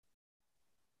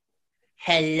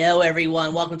Hello,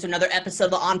 everyone. Welcome to another episode of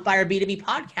the On Fire B2B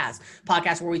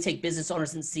podcast where we take business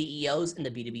owners and CEOs in the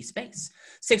B2B space.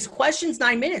 6 questions,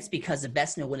 9 minutes, because the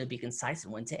best know when to be concise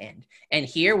and when to end. And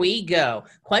here we go.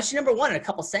 Question number 1 in a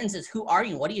couple sentences. Who are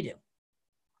you and what do you do?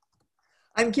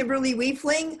 I'm Kimberly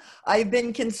Wiefling. I've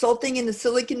been consulting in the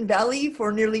Silicon Valley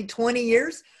for nearly 20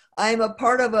 years. I'm a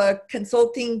part of a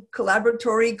consulting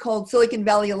collaboratory called Silicon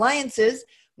Valley Alliances.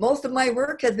 Most of my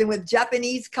work has been with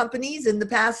Japanese companies in the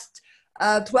past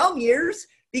 12 years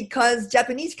because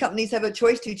Japanese companies have a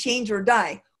choice to change or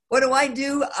die. What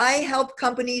do? I help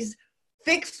companies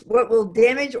fix what will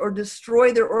damage or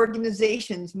destroy their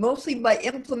organizations, mostly by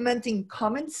implementing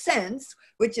common sense,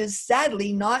 which is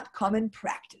sadly not common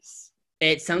practice.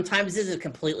 It sometimes is. I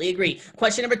completely agree.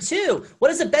 Question number 2.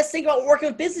 What is the best thing about working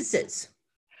with businesses?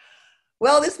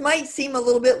 Well, this might seem a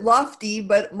little bit lofty,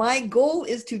 but my goal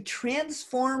is to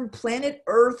transform planet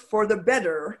Earth for the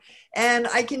better. And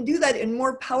I can do that in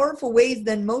more powerful ways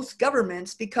than most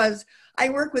governments because I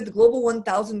work with Global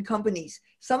 1000 companies.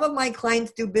 Some of my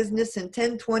clients do business in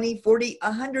 10, 20, 40,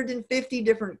 150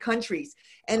 different countries.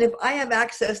 And if I have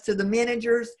access to the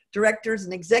managers, directors,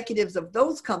 and executives of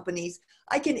those companies,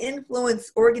 I can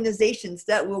influence organizations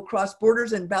that will cross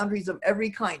borders and boundaries of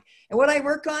every kind. And what I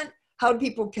work on, how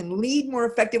people can lead more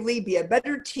effectively, be a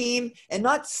better team, and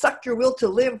not suck your will to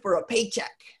live for a paycheck.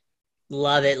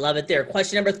 Love it. Love it there.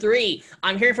 Question number 3.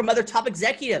 I'm hearing from other top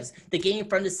executives that getting in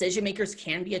front of decision makers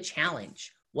can be a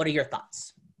challenge. What are your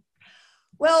thoughts?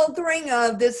 Well, during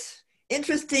this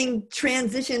interesting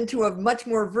transition to a much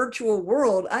more virtual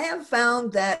world, I have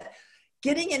found that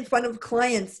getting in front of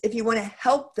clients, if you want to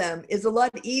help them, is a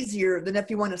lot easier than if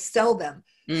you want to sell them.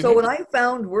 Mm-hmm. So what I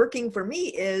found working for me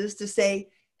is to say,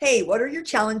 hey, what are your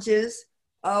challenges?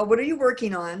 What are you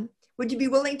working on? Would you be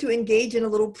willing to engage in a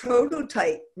little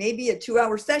prototype, maybe a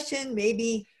 2-hour session,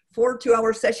 maybe 4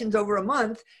 2-hour sessions over a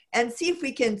month, and see if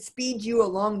we can speed you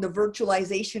along the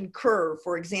virtualization curve,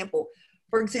 for example.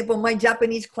 For example, my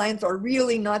Japanese clients are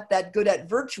really not that good at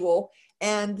virtual,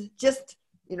 and just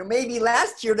maybe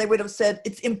last year they would have said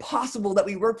it's impossible that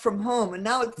we work from home, and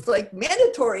now it's like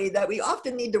mandatory that we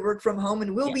often need to work from home,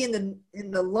 and will be in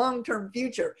the long-term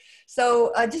future.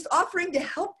 So just offering to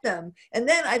help them, and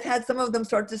then I've had some of them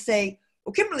start to say,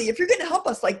 "Well, Kimberly, if you're going to help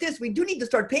us like this, we do need to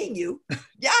start paying you."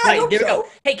 Yeah, right, I hope there we go.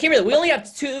 Hey, Kimberly, we only have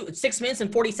 6 minutes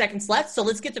and 40 seconds left, so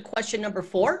let's get to question number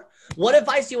 4. What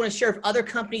advice do you want to share with other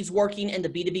companies working in the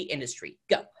B2B industry?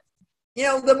 Go.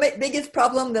 The biggest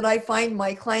problem that I find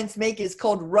my clients make is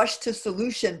called rush to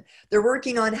solution. They're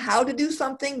working on how to do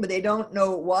something, but they don't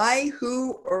know why,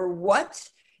 who, or what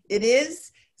it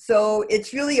is. So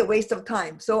it's really a waste of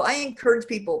time. So I encourage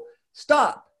people,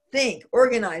 stop, think,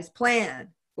 organize, plan.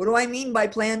 What do I mean by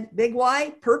plan? Big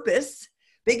why, purpose.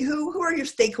 Big who are your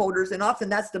stakeholders? And often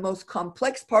that's the most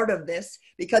complex part of this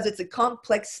because it's a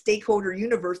complex stakeholder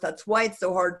universe. That's why it's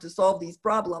so hard to solve these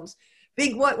problems.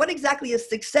 Big what exactly is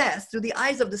success through the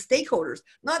eyes of the stakeholders,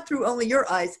 not through only your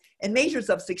eyes, and measures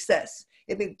of success.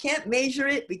 If we can't measure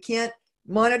it, we can't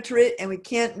monitor it, and we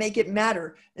can't make it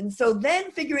matter. And so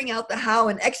then figuring out the how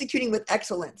and executing with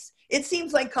excellence. It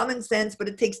seems like common sense, but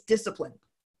it takes discipline.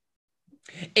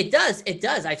 It does. It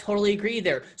does. I totally agree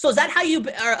there. So is that how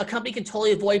a company can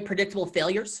totally avoid predictable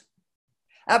failures?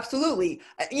 Absolutely.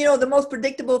 The most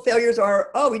predictable failures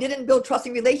are, we didn't build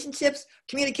trusting relationships,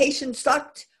 communication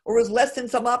sucked, or was less than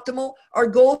suboptimal, our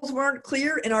goals weren't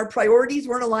clear, and our priorities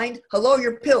weren't aligned. Hello,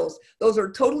 your pills. Those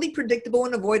are totally predictable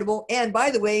and avoidable. And by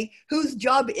the way, whose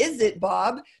job is it,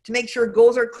 Bob, to make sure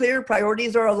goals are clear,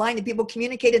 priorities are aligned, and people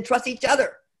communicate and trust each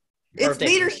other? Perfect.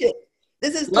 It's leadership.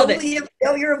 This is totally a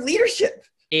failure of leadership.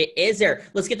 It is there.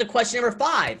 Let's get to question number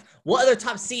 5. What other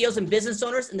top CEOs and business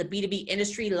owners in the B2B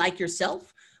industry like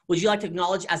yourself would you like to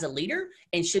acknowledge as a leader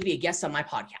and should be a guest on my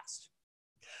podcast?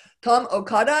 Tom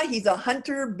Okada, he's a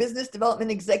hunter business development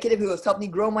executive who has helped me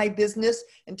grow my business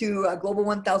into Global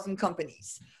 1000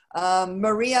 companies.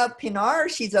 Maria Pinar,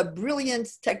 she's a brilliant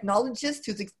technologist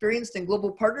who's experienced in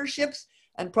global partnerships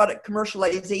and product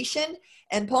commercialization.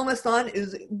 And Paul Masson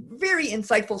is very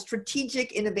insightful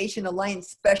strategic innovation alliance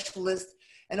specialist.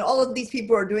 And all of these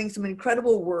people are doing some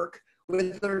incredible work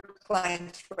with their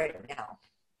clients right now.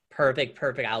 Perfect.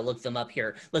 I'll look them up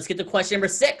here. Let's get to question number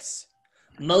 6.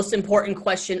 Most important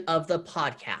question of the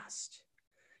podcast.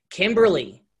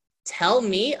 Kimberly, tell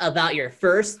me about your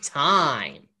first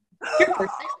time. Your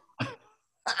first sale.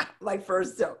 My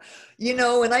first sale.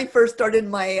 When I first started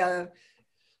my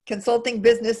consulting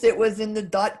business, it was in the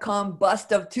dot-com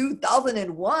bust of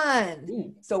 2001.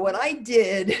 Ooh. So what I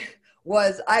did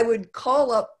was I would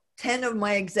call up 10 of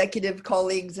my executive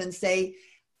colleagues and say,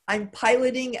 I'm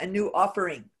piloting a new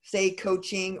offering. say,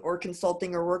 coaching or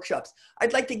consulting or workshops.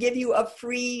 I'd like to give you a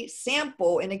free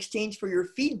sample in exchange for your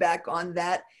feedback on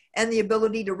that and the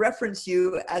ability to reference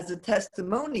you as a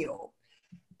testimonial.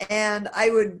 And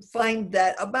I would find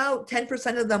that about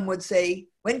 10% of them would say,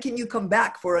 when can you come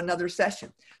back for another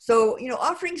session? So,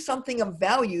 offering something of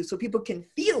value so people can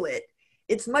feel it,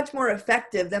 it's much more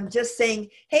effective than just saying,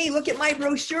 hey, look at my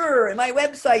brochure and my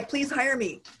website, please hire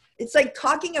me. It's like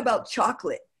talking about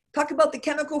chocolate. Talk about the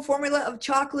chemical formula of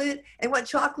chocolate and what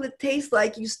chocolate tastes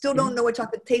like. You still don't know what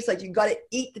chocolate tastes like. You got to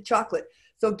eat the chocolate.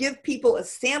 So give people a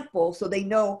sample so they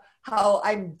know how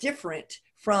I'm different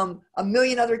from a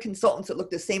million other consultants that look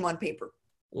the same on paper.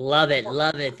 Love it.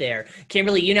 Love it there.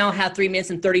 Kimberly, you now have 3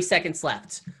 minutes and 30 seconds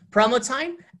left. Promo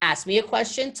time. Ask me a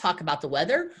question, talk about the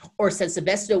weather, or since the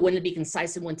best know when to be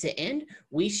concise and when to end,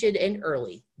 we should end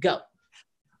early. Go.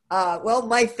 Well,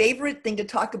 my favorite thing to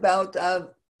talk about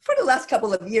for the last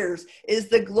couple of years is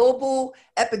the global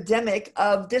epidemic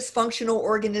of dysfunctional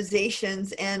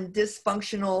organizations and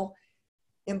dysfunctional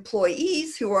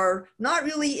employees who are not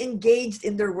really engaged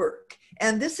in their work.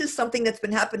 And this is something that's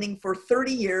been happening for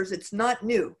 30 years. It's not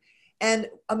new. And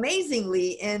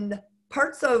amazingly, in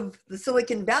parts of the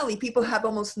Silicon Valley, people have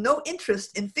almost no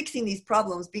interest in fixing these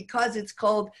problems because it's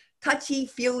called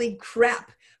touchy-feely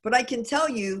crap. But I can tell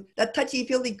you that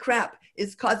touchy-feely crap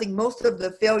is causing most of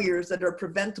the failures that are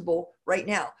preventable right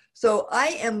now. So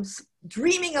I am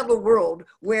dreaming of a world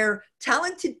where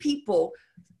talented people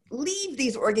leave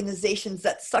these organizations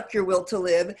that suck your will to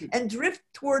live and drift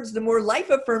towards the more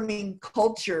life-affirming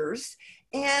cultures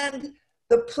and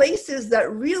the places that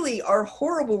really are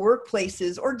horrible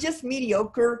workplaces or just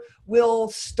mediocre will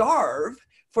starve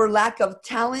for lack of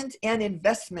talent and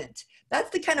investment. That's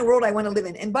the kind of world I want to live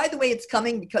in. And by the way, it's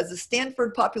coming because the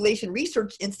Stanford Population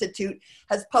Research Institute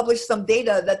has published some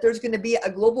data that there's going to be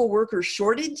a global worker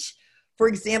shortage. For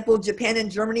example, Japan and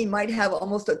Germany might have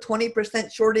almost a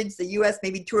 20% shortage, the US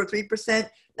maybe 2 or 3%.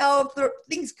 Now,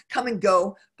 things come and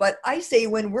go, but I say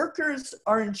when workers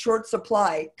are in short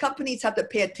supply, companies have to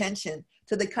pay attention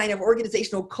to the kind of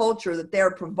organizational culture that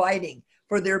they're providing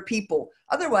for their people.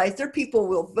 Otherwise, their people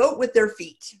will vote with their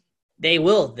feet. They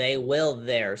will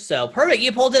there. So perfect.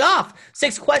 You pulled it off.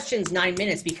 6 questions, 9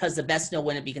 minutes, because the best know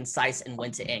when to be concise and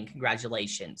when to end.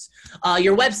 Congratulations.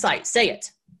 Your website, say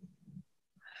it.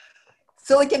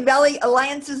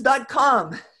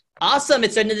 SiliconValleyAlliances.com. Awesome.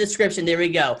 It's in the description. There we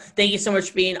go. Thank you so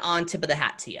much for being on. Tip of the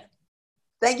hat to you.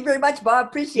 Thank you very much, Bob.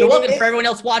 Appreciate it. You're welcome. For everyone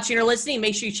else watching or listening,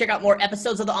 make sure you check out more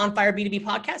episodes of the On Fire B2B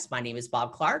podcast. My name is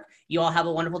Bob Clark. You all have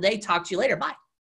a wonderful day. Talk to you later. Bye.